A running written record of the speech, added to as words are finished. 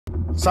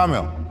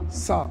Samuel,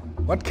 Sir,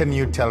 what can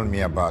you tell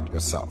me about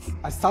yourself?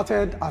 I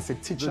started as a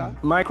teacher.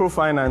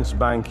 Microfinance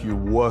bank you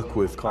work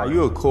with, are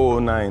you a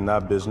co-owner in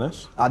that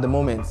business? At the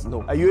moment,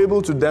 no. Are you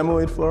able to demo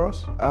it for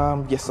us?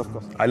 Yes, of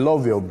course. I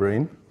love your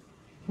brain.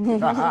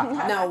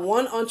 Now,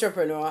 one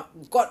entrepreneur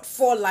got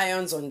 4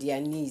 lions on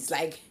their knees.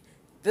 Like,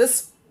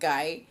 this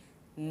guy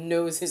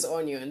knows his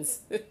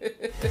onions.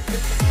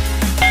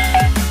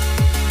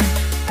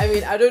 I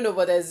mean, I don't know,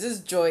 but there's this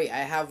joy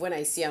I have when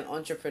I see an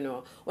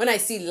entrepreneur. When I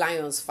see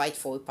lions fight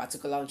for a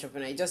particular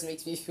entrepreneur, it just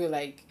makes me feel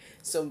like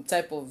some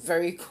type of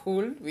very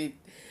cool with...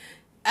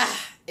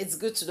 it's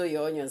good to know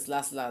your onions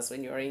last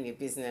when you're running a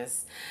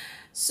business.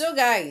 So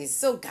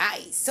guys, I'm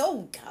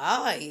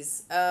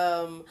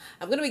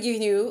gonna be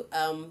giving you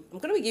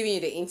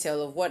the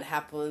intel of what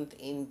happened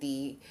in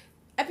the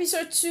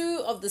episode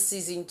 2 of the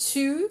season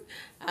 2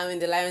 in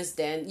the Lion's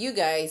Den. You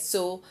guys,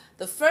 so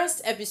the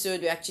first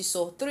episode we actually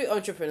saw 3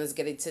 entrepreneurs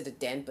get into the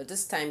den, but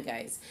this time,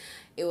 guys,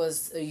 it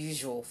was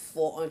usual.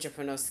 4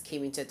 entrepreneurs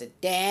came into the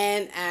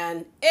den,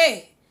 and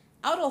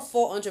out of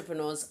 4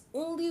 entrepreneurs,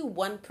 only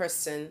 1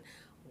 person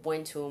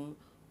went home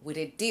with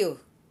a deal.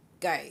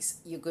 Guys,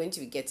 you're going to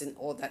be getting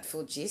all that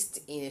full gist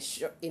in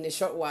a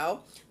short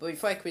while. But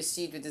before I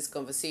proceed with this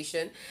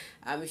conversation,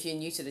 if you're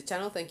new to the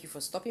channel, thank you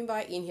for stopping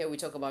by. In here, we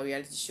talk about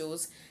reality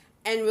shows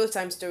and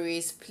real-time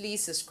stories.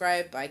 Please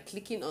subscribe by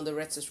clicking on the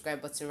red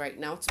subscribe button right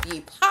now to be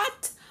a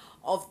part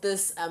of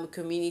this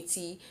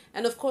community.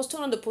 And of course,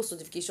 turn on the post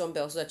notification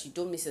bell so that you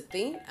don't miss a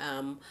thing.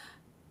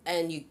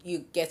 And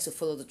you get to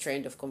follow the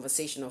trend of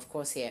conversation, of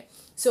course, here.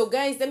 So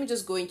guys, let me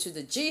just go into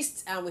the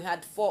gist. We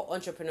had 4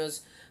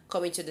 entrepreneurs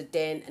coming to the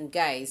den, and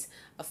guys,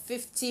 a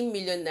 50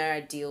 million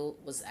naira deal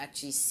was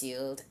actually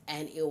sealed,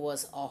 and it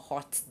was a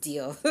hot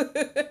deal.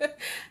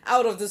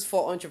 Out of those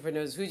 4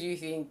 entrepreneurs, who do you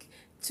think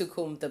took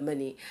home the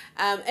money?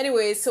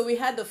 Anyway, so we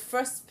had the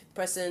first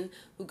person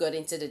who got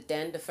into the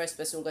den. The first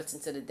person who got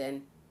into the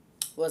den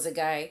was a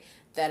guy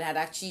that had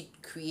actually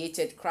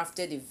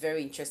crafted a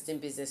very interesting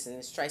business in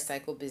his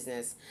tricycle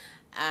business.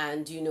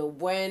 And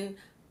when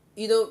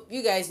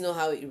you guys know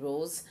how it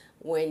rolls.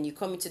 When you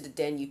come into the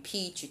den, you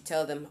pitch, you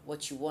tell them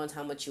what you want,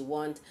 how much you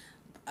want.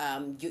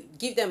 You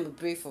give them a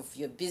brief of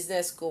your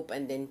business scope,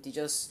 and then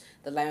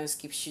the lions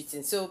keep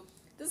shooting. So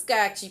this guy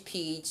actually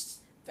pitched,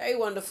 very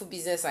wonderful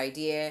business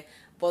idea.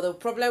 But the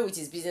problem with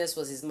his business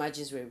was his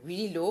margins were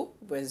really low,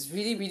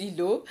 really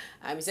low.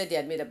 He said they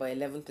had made about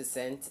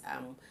 11%.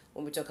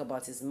 When we talk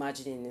about his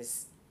margin in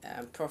his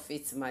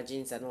profits,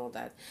 margins, and all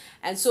that.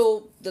 And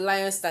so the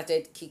lions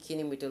started kicking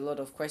him with a lot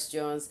of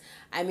questions.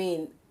 I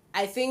mean,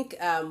 I think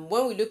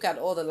when we look at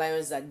all the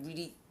lions that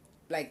really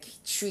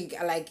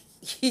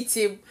hit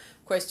him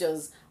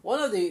questions, one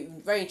of the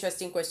very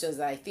interesting questions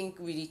that I think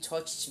really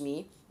touched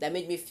me, that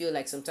made me feel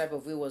like some type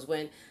of way, was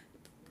when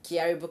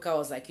Kiari Buka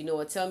was like,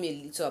 tell me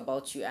a little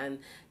about you.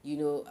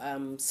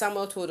 And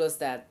Samuel told us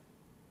that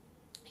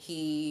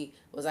he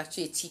was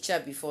actually a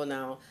teacher before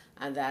now,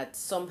 and that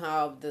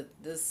somehow the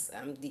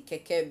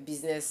keke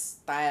business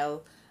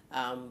style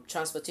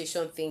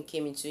transportation thing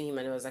came into him,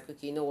 and he was like,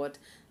 okay, you know what,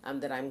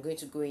 that I'm going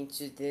to go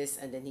into this.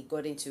 And then he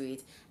got into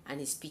it, and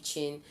he's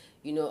pitching.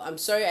 I'm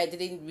sorry I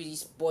didn't really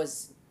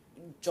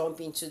jump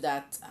into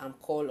that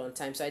call on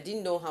time, so I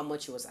didn't know how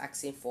much he was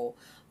asking for.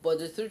 But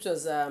the truth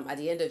was, at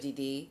the end of the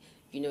day,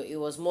 it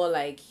was more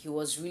like he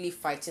was really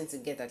fighting to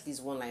get at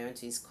least 1 lion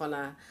to his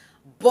corner.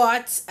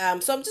 But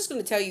so I'm just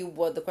going to tell you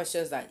what the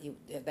questions that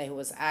he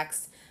was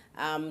asked.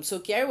 So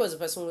Kiari was the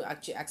person who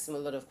actually asked him a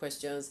lot of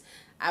questions.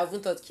 I even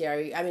thought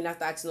Kiari,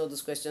 after asking all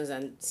those questions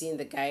and seeing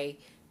the guy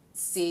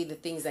say the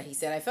things that he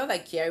said, I felt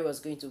like Kiari was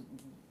going to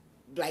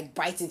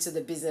bite into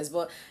the business.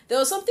 But there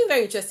was something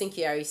very interesting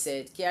Kiari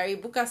said.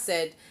 Kiari Buka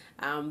said,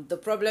 the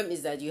problem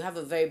is that you have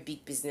a very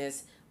big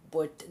business,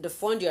 but the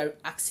fund you are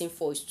asking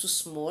for is too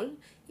small.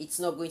 It's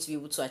not going to be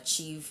able to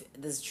achieve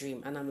this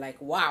dream. And I'm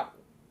like, wow,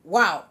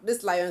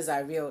 these lions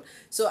are real.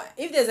 So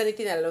if there's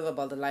anything I love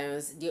about the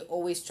lions, they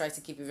always try to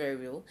keep it very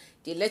real.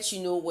 They let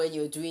you know when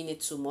you're doing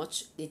it too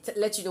much. They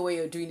let you know when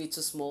you're doing it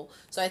too small.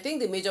 So I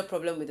think the major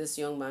problem with this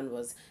young man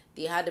was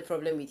they had a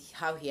problem with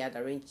how he had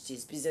arranged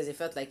his business. They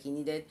felt like he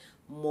needed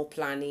more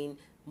planning,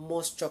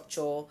 more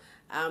structure.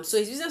 So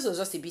his business was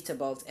just a bit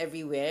about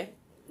everywhere,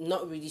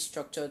 not really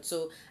structured.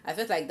 So I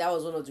felt like that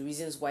was one of the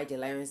reasons why the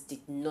lions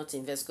did not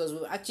invest, because we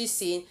were actually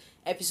seeing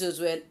episodes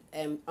where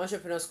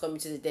entrepreneurs come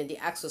into the den, they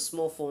ask for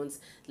small funds.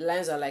 The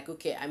lions are like,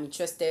 okay, I'm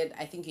interested,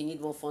 I think you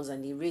need more funds,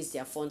 and they raise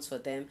their funds for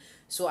them.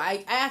 So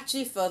I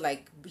actually felt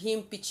like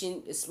him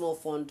pitching a small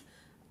fund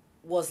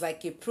was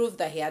like a proof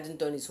that he hadn't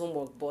done his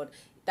homework, but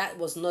that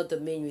was not the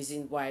main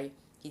reason why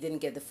he didn't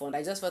get the fund.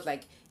 I just felt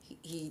like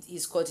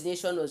his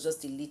coordination was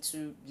just a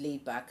little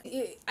laid back.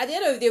 At the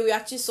end of the day, we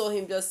actually saw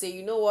him just say,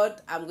 you know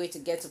what, I'm going to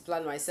get to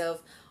plan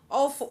myself.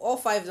 All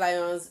 5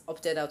 lions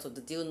opted out of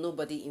the deal.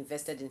 Nobody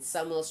invested in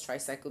Samuel's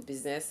tricycle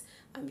business,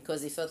 and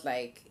because they felt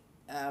like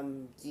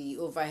the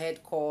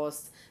overhead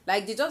cost,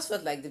 they just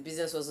felt like the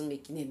business wasn't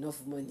making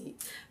enough money,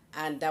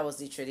 and that was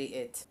literally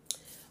it.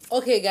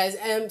 Okay, guys.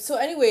 So,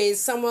 anyways,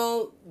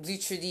 Samuel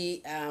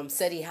literally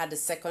said he had a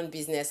second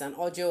business, and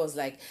Audrey was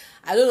like,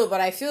 I don't know,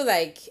 but I feel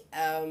like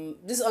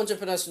this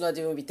entrepreneur should not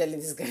even be telling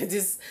this guy,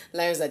 these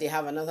lions, that they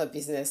have another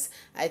business.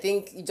 I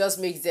think it just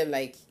makes them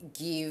like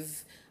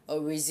give a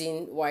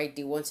reason why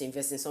they want to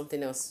invest in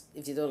something else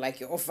if they don't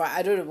like your offer.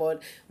 I don't know,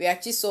 but we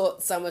actually saw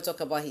Samuel talk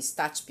about his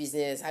starch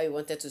business, how he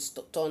wanted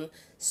to turn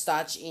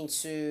starch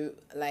into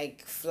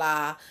like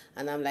flour.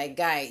 And I'm like,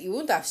 guy, you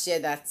wouldn't have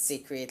shared that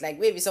secret. Like,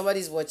 maybe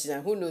somebody's watching,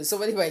 and who knows,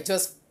 somebody might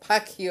just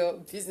pack your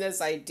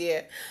business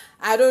idea.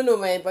 I don't know,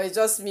 man, but it's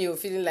just me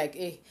feeling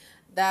like,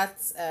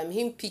 that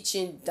him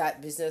pitching that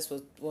business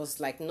was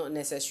like not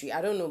necessary.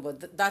 I don't know,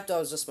 but that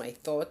was just my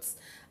thoughts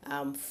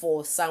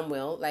for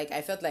Samuel. Like,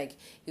 I felt like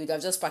he would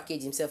have just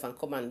packaged himself and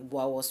come and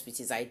wow us with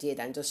his idea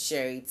and just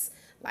share it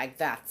like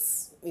that,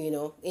 in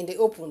the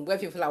open where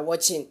people are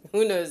watching.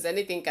 Who knows,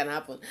 anything can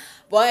happen.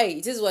 But hey,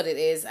 it is what it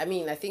is. I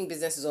mean, I think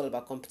business is all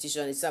about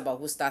competition. It's about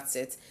who starts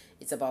it.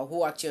 It's about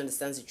who actually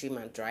understands the dream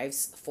and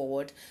drives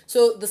forward.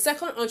 So the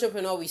second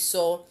entrepreneur we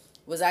saw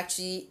was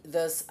actually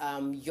this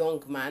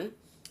young man,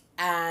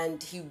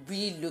 and he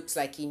really looked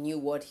like he knew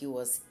what he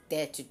was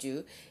there to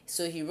do.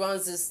 So he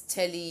runs this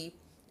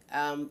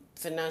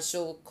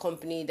financial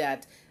company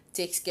that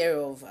takes care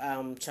of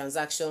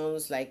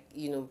transactions, like,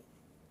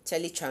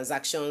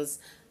 teletransactions,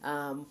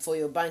 for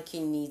your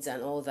banking needs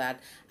and all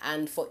that.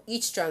 And for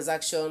each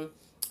transaction,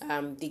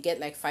 they get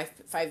like five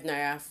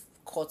naira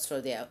cuts for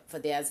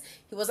theirs.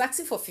 He was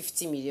asking for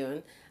 50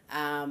 million,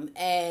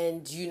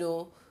 and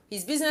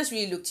his business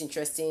really looked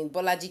interesting.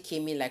 Bolaji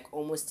came in like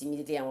almost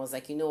immediately and was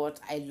like, you know what,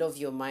 I love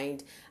your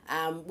mind.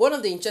 One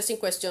of the interesting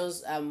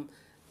questions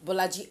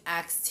Bolaji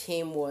asked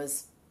him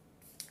was,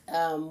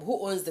 who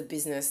owns the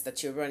business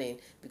that you're running?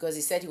 Because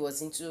he said he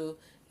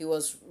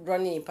was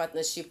running in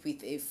partnership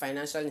with a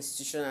financial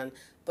institution. And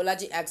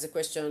Bolaji asked the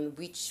question,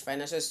 which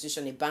financial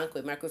institution, a bank or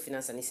a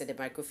microfinance? And he said a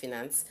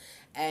microfinance.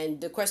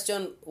 And the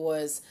question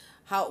was,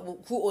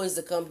 who owns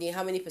the company?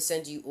 How many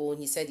percent do you own?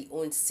 He said he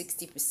owned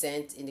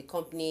 60% in the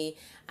company,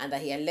 and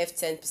that he had left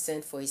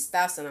 10% for his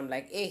staffs. And I'm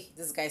like, hey,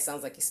 this guy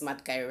sounds like a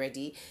smart guy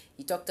already.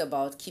 He talked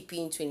about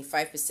keeping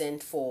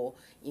 25% for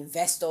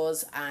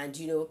investors, and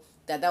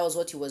that was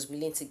what he was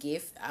willing to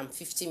give,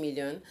 50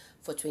 million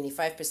for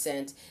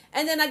 25%.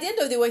 And then at the end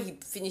of the day, when he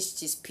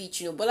finished his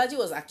speech, Bolaji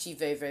was actually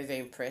very, very, very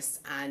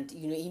impressed. And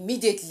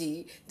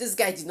immediately, this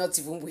guy did not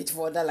even wait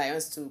for other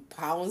lions to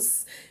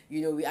pounce.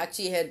 We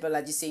actually heard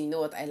Bolaji say, you know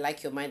what, I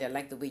like your mind, I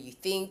like the way you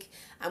think,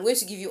 I'm going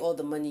to give you all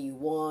the money you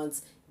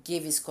want.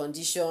 Gave his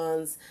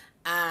conditions.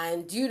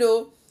 And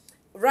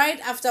right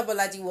after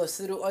Bolaji was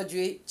through,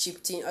 Audrey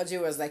chipped in. Audrey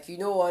was like, you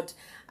know what,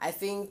 I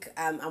think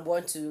I'm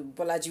going to,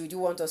 Bolaji, would you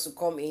want us to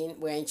come in?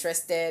 We're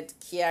interested.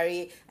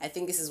 Kiari, I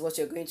think this is what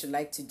you're going to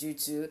like to do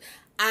too.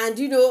 And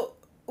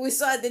we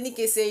saw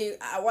Adenike saying,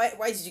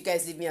 why did you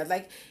guys leave me out?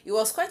 Like, it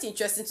was quite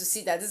interesting to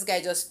see that this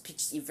guy just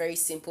pitched a very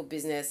simple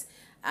business,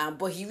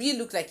 but he really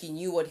looked like he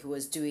knew what he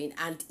was doing.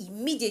 And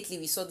immediately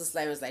we saw these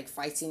lions like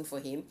fighting for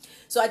him.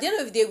 So at the end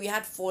of the day, we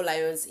had 4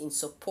 lions in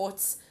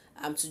support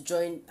to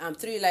join,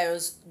 3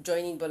 lions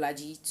joining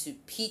Bolaji to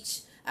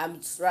pitch,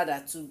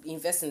 rather to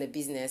invest in the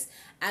business.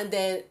 And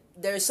then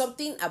there is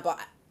something about,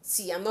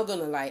 see, I'm not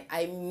gonna lie,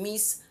 I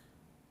miss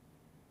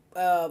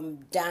Dan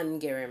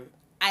Gerem.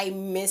 I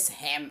miss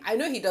him. I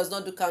know he does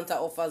not do counter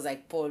offers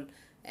like Paul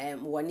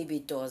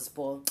Wanibe does,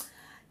 but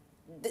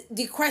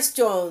the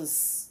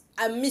questions,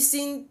 I'm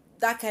missing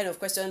that kind of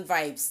question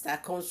vibes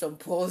that comes from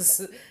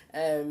Paul's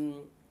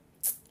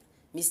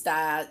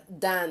Mr.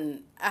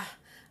 Dan.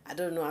 I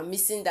don't know, I'm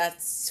missing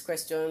that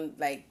question,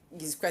 like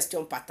his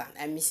question pattern.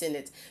 I'm missing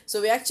it.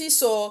 So we actually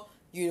saw,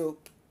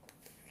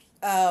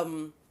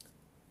 Paul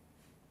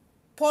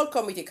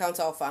come with a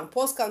counter offer, and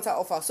Paul's counter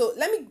offer. So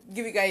let me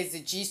give you guys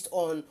the gist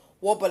on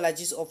what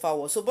Bolaji's offer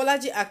was. So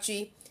Bolaji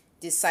actually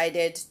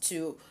decided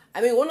to,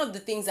 one of the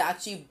things that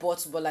actually bought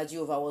Bolaji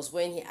over was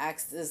when he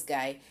asked this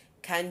guy,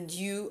 can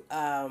you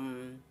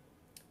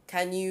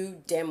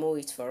demo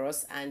it for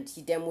us? And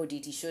he demoed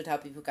it. He showed how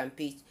people can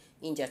pay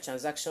in their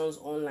transactions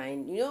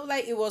online.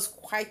 Like, it was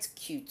quite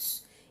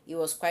cute. It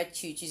was quite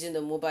cute, using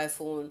the mobile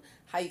phone,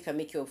 how you can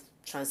make your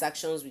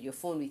transactions with your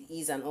phone with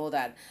ease and all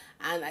that.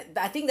 And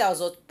I think that was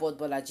what bought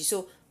Bolaji.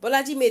 So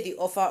Bolaji made the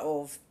offer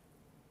of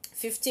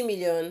 50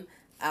 million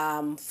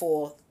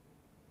for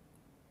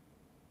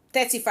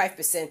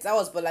 35%. That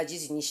was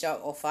Bolaji's initial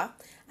offer.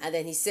 And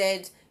then he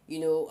said,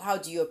 how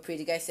do you operate?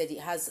 The guy said he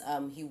has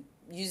he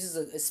uses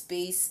a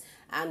space,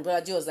 and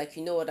Bolaji was like,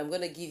 you know what, I'm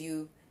gonna give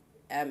you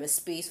a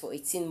space for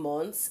 18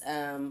 months.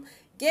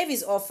 Gave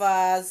his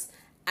offers,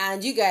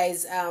 and you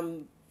guys,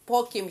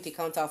 Paul came with a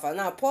counter offer.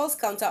 Now Paul's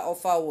counter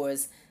offer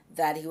was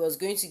that he was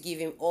going to give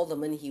him all the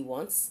money he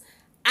wants,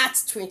 at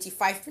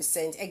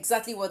 25%,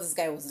 exactly what this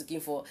guy was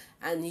looking for.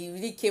 And he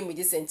really came with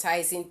this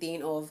enticing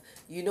thing of,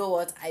 you know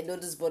what, I know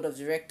this board of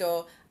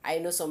director, I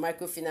know some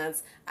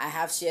microfinance, I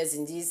have shares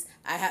in this,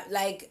 I have,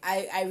 like,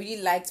 I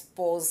really liked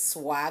Paul's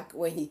swag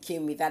when he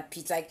came with that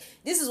pitch. Like,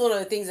 this is one of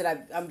the things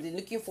that I'm really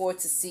looking forward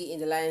to see in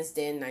the Lions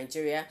Den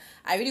Nigeria.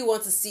 I really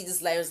want to see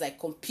these Lions like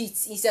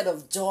compete instead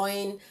of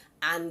join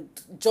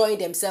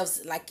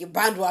themselves like a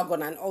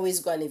bandwagon and always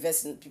go and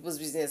invest in people's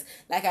business.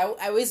 Like,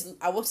 I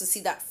want to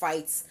see that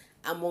fight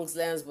amongst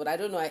Lions, but I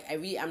don't know, I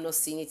really am not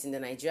seeing it in the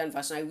Nigerian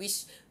version. I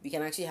wish we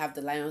can actually have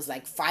the Lions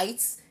like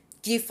fights,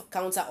 give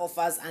counter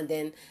offers, and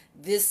then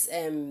these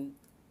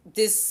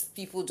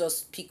people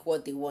just pick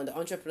what they want, the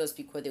entrepreneurs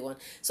pick what they want.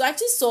 So I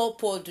actually saw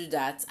Paul do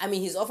that. I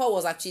mean, his offer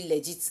was actually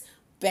legit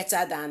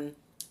better than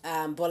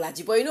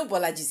Bolaji, but you know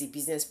Bolaji is a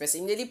business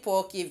person. Immediately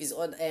Paul gave his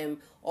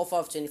offer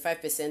of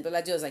 25%.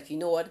 Bolaji was like, you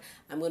know what,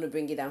 I'm going to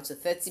bring it down to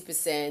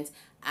 30%,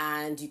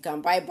 and you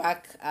can buy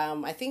back,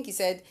 I think he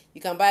said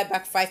you can buy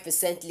back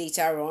 5%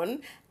 later on,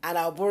 and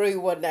I'll borrow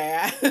you 1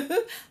 naira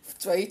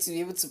for you to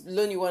be able to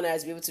loan you 1 naira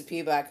to be able to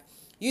pay back.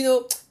 You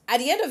know, at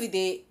the end of the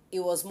day,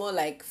 it was more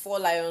like 4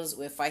 lions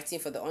were fighting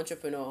for the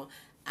entrepreneur,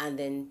 and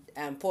then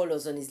Paul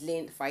was on his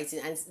lane fighting,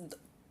 and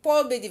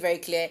Paul made it very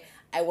clear,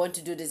 I want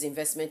to do this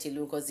investment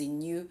alone, because he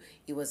knew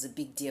it was a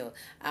big deal.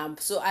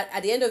 So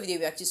at the end of the day,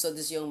 we actually saw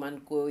this young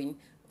man going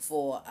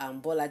for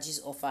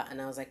Bolaji's offer, and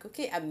I was like,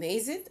 okay,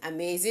 amazing.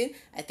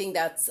 I think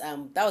that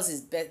was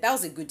his best. That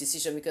was a good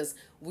decision, because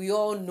we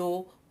all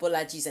know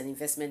Bolaji is an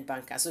investment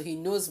banker, so he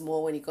knows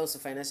more when it comes to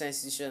financial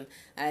institution,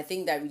 and I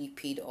think that really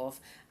paid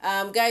off.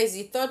 Guys,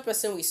 the third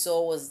person we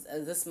saw was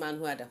this man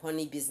who had a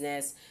honey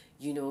business.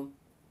 You know,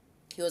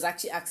 he was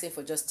actually asking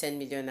for just 10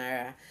 million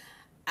naira.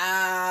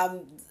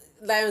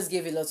 Lions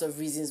gave a lot of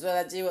reasons.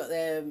 Well,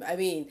 I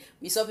mean,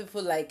 we saw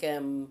people like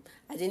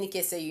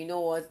Adenike say, you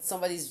know what,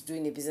 somebody's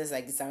doing a business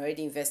like this, I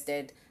already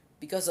invested.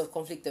 Because of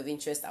conflict of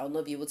interest, I will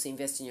not be able to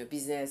invest in your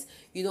business.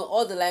 You know,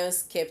 all the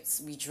Lions kept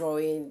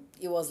withdrawing.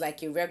 It was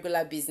like a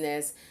regular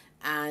business.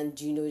 And,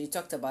 you know, they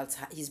talked about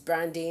his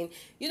branding.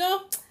 You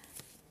know,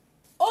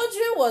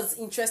 Audrey was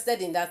interested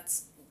in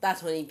that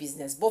honey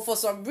business. But for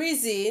some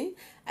reason,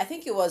 I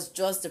think it was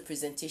just the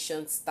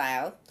presentation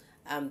style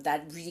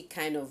that really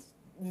kind of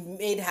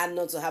made her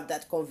not to have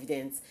that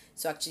confidence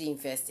to actually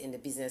invest in the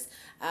business.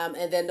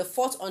 And then the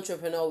fourth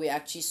entrepreneur we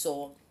actually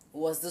saw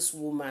was this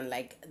woman,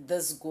 like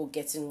this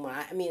go-getting woman.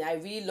 I mean, I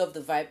really love the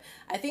vibe.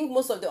 I think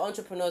most of the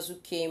entrepreneurs who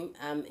came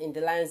in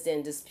the Lions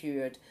Den this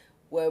period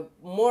were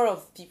more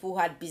of people who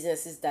had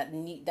businesses that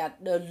need that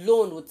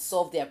alone would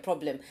solve their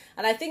problem.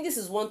 And I think this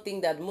is one thing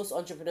that most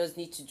entrepreneurs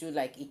need to do,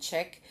 like a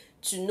check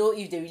to know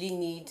if they really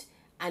need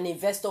an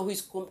investor who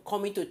is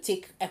coming to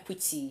take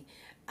equity,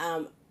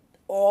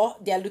 or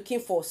they are looking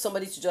for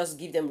somebody to just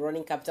give them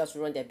running capital to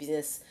run their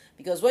business.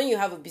 Because when you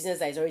have a business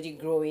that is already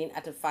growing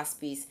at a fast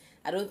pace,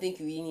 I don't think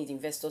you really need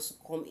investors to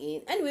come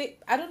in. Anyway,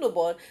 I don't know,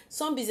 but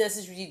some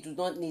businesses really do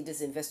not need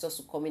these investors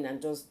to come in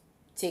and just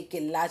take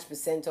a large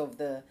percent of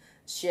the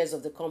shares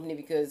of the company,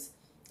 because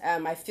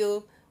I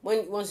feel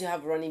once you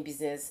have a running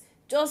business,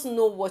 just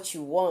know what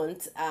you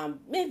want.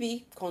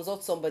 Maybe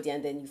consult somebody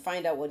and then you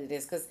find out what it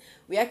is. Because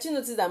we actually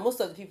noticed that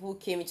most of the people who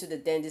came into the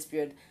den this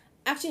period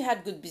actually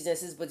had good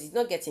businesses but did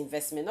not get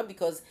investment, not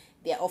because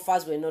their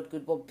offers were not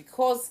good, but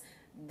because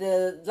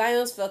the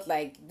Lions felt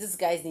like these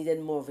guys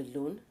needed more of a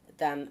loan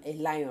than a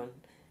lion,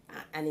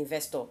 an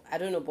investor. I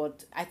don't know,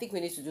 but I think we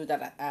need to do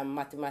that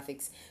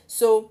mathematics.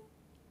 So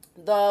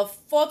the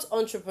fourth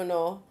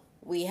entrepreneur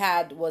we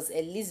had was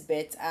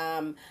Elizabeth,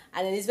 and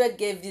Elizabeth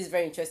gave this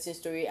very interesting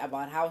story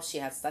about how she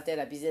had started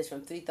a business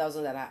from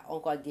 3,000 that her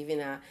uncle had given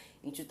her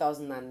in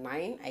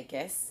 2009, I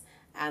guess,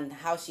 and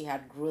how she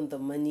had grown the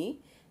money.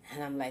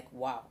 And I'm like,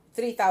 wow,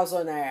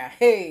 3,000 naira,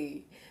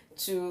 hey,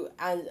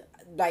 and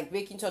like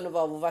making turnover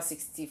of over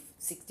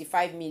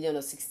 65 million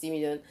or 60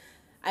 million.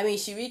 I mean,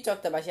 she really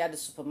talked about, she had a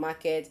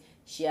supermarket,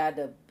 she had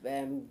a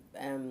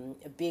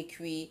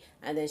bakery,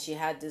 and then she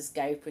had this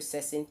Gary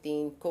processing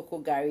thing, cocoa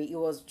Gary. It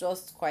was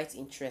just quite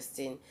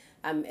interesting.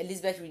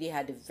 Elizabeth really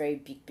had a very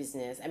big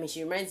business. I mean,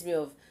 she reminds me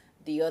of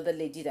the other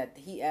lady that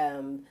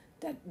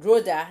that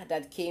Rhoda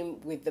that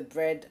came with the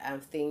bread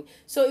thing.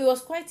 So it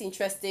was quite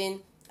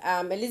interesting.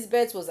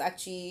 Elizabeth was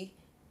actually,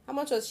 how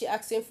much was she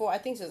asking for? I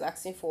think she was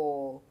asking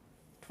for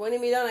 20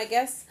 million, I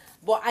guess.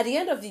 But at the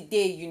end of the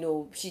day, you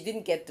know, she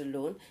didn't get the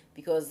loan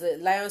because the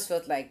Lions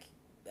felt like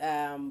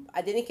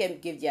I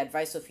didn't give the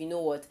advice of, you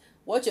know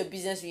what your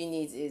business really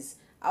needs is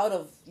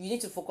you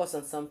need to focus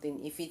on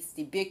something. If it's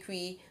the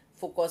bakery,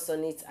 focus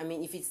on it. I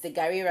mean, if it's the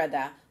Gary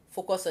rather,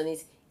 focus on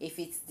it. If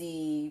it's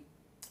the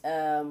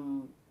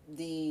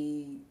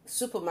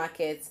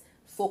supermarket,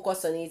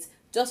 focus on it.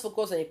 Just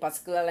focus on a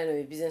particular line of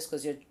a business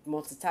because you're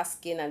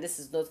multitasking, and this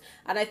is not.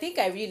 And I think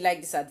I really like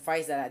this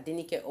advice that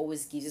Adenike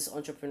always gives these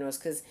entrepreneurs,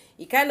 because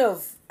it kind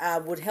of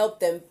would help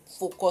them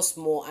focus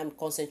more and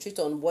concentrate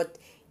on what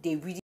they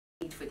really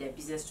need for their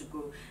business to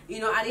grow. You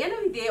know, at the end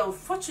of the day,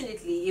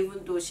 unfortunately,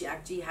 even though she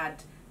actually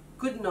had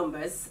good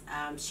numbers.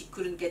 She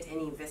couldn't get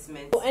any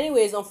investment. So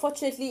anyways,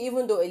 unfortunately,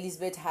 even though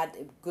Elizabeth had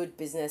a good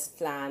business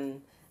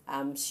plan,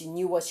 she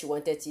knew what she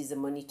wanted to use the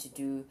money to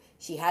do.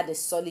 She had a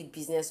solid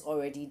business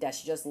already that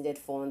she just needed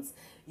funds.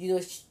 You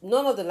know,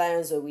 none of the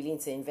lions were willing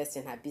to invest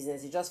in her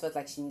business. It just felt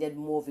like she needed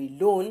more of a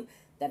loan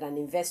than an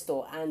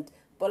investor. And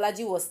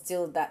Bolaji was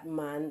still that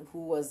man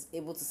who was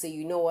able to say,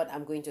 you know what,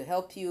 I'm going to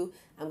help you.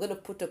 I'm going to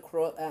put a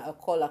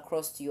call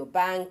across to your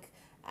bank,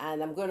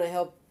 and I'm going to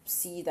help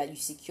see that you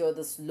secure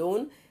this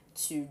loan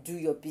to do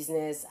your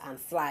business and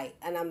fly.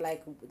 And I'm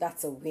like,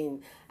 that's a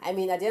win. I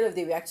mean, at the end of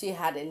the day, we actually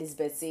had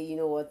Elizabeth say, you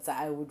know what,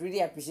 I would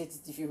really appreciate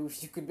it if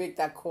you could make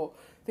that call,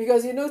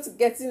 because you know,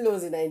 getting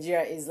loans in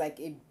Nigeria is like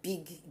a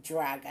big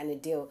drag and a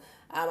deal.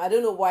 I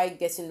don't know why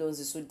getting loans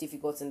is so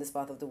difficult in this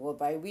part of the world,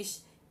 but I wish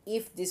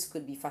if this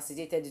could be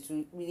facilitated, it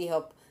will really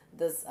help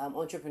these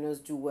entrepreneurs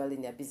do well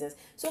in their business.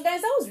 So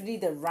guys, that was really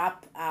the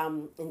wrap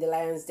in the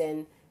Lions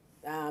Den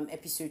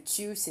episode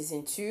 2,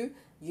 season 2.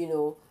 You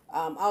know,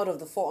 out of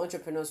the 4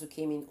 entrepreneurs who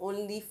came in,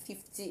 only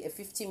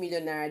 50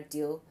 million naira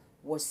deal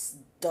was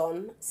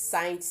done,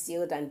 signed,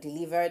 sealed, and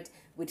delivered,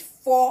 with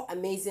 4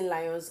 amazing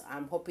lions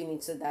hopping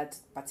into that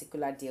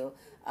particular deal.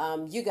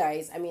 You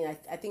guys, I mean,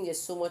 I think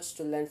there's so much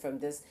to learn from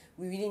this.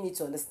 We really need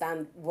to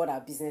understand what our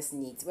business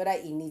needs, whether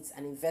it needs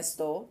an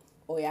investor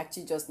or it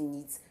actually just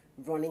needs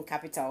running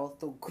capital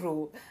to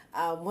grow.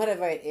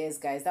 Whatever it is,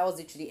 guys, that was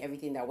literally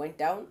everything that went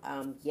down.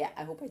 Yeah,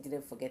 I hope I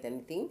didn't forget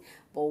anything,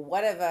 but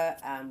whatever,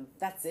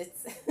 that's it.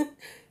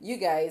 You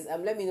guys,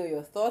 let me know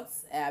your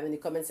thoughts in the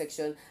comment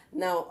section.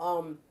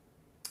 Now,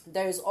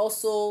 there is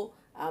also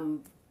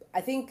I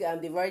think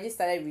they've already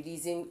started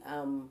releasing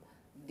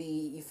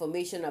the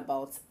information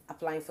about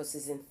applying for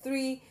season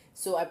 3,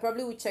 so I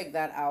probably will check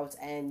that out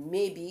and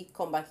maybe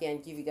come back here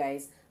and give you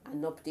guys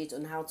an update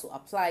on how to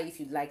apply if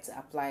you'd like to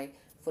apply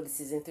for the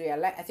season 3.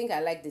 I think I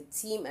like the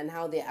team and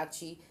how they're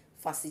actually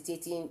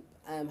facilitating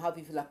how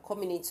people are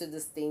coming into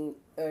this thing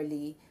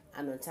early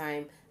and on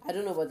time. I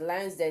don't know, but the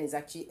Lions Den is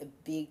actually a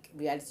big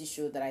reality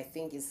show that I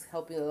think is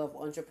helping a lot of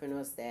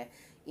entrepreneurs there.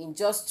 In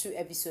just 2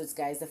 episodes,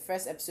 guys, the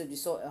first episode we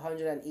saw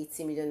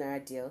 180 million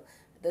naira deal.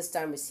 This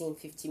time we're seeing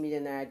 50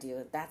 million naira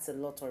deal. That's a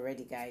lot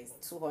already, guys.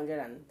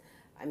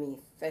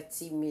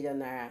 30 million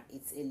naira.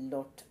 It's a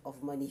lot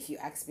of money if you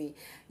ask me.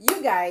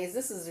 You guys,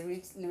 this is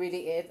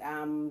really it.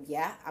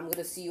 Yeah, I'm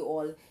gonna see you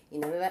all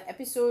in another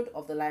episode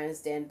of the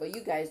Lions Den. But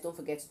you guys, don't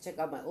forget to check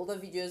out my older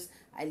videos.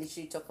 I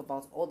literally talk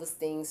about all these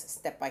things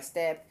step by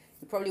step.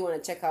 You probably want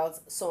to check out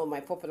some of my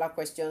popular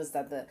questions,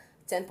 that the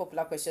 10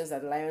 popular questions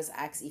that the Lions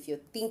ask if you're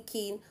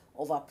thinking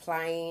of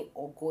applying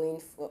or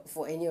going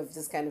for any of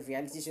this kind of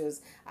reality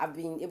shows. I've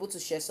been able to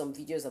share some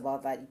videos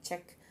about that. You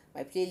check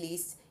my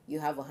playlist, you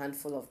have a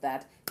handful of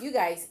that. You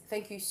guys,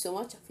 thank you so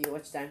much for your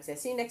watch time. So I'll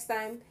see you next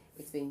time.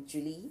 It's been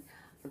Julie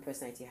on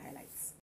Personality Highlights.